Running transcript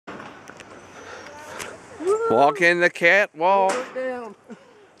Walking the catwalk.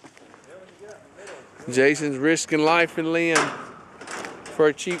 Jason's risking life and limb for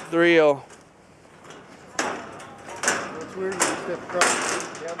a cheap thrill. That's weird. You step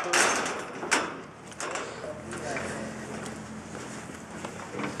across the outdoors.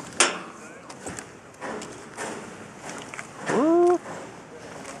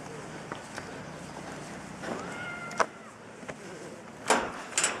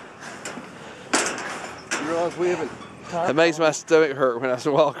 You realize we haven't. It makes my stomach hurt when I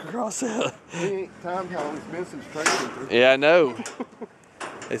walk across that. We ain't timed how long it's been since training. Yeah, I know.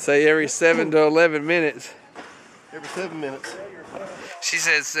 They say every 7 to 11 minutes. Every 7 minutes. She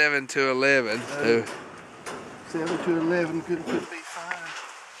said 7 to 11. 7 to 11 could be fine.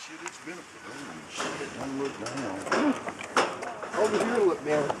 Shit, it's been a shit. Don't look down. Over here, look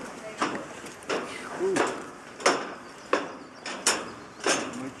down. Ooh.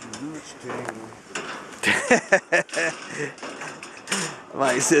 Make your nuts tingle.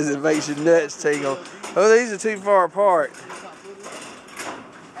 Mike says it makes your nuts tingle. Oh, these are too far apart.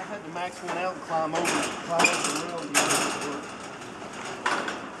 I've had to max one out and climb over the rail.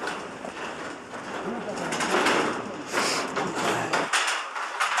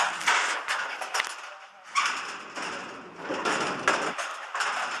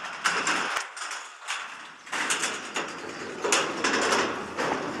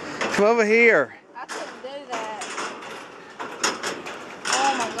 Come over here. I couldn't do that.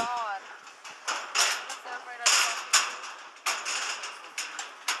 Oh my God.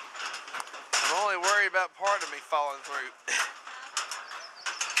 I'm only worried about part of me falling through.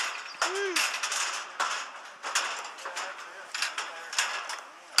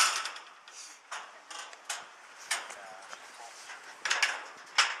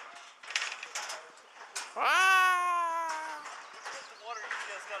 The water, you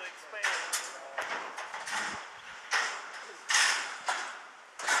just gotta expand.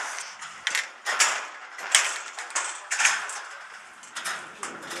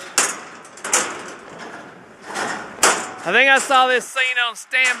 I think I saw this scene on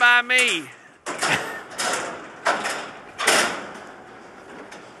Stand By Me.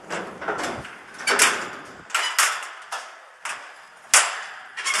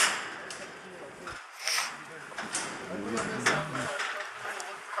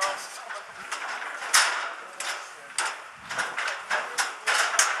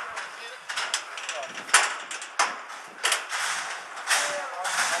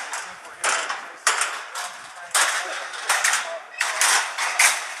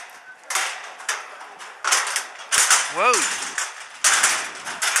 Whoa.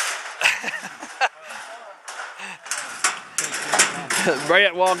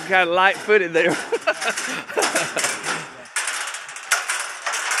 Brett walking kind of light-footed there.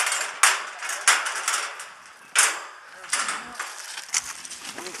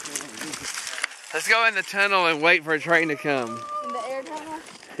 Let's go in the tunnel and wait for a train to come. In the air tunnel?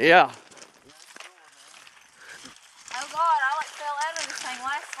 Yeah. Oh God, I like fell out of this thing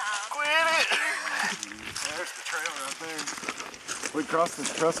last time. Quit it! There's the trail right there. We crossed this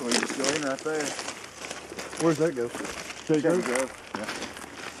Trussel, we just go in right there. Where's that go? Take go. Yeah. I don't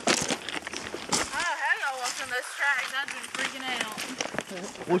know how y'all walked on those tracks. I've been freaking out.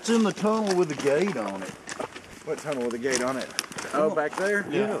 What's in the tunnel with a gate on it? What tunnel with a gate on it? Oh, back there?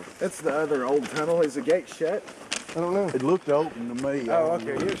 Yeah. That's the other old tunnel. Is the gate shut? I don't know. It looked open to me. Oh,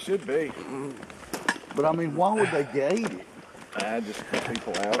 okay. Yeah, it should be. But I mean, why would they gate it? Just keep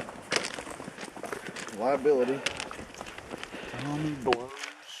people out. Liability. Tommy blows.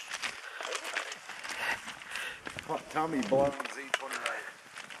 Tommy blows each one right.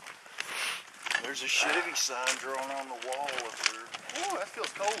 There's a Chevy sign drawn on the wall up there. Oh, that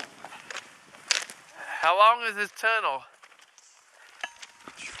feels cold. How long is this tunnel?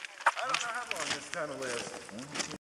 I don't know how long this tunnel is.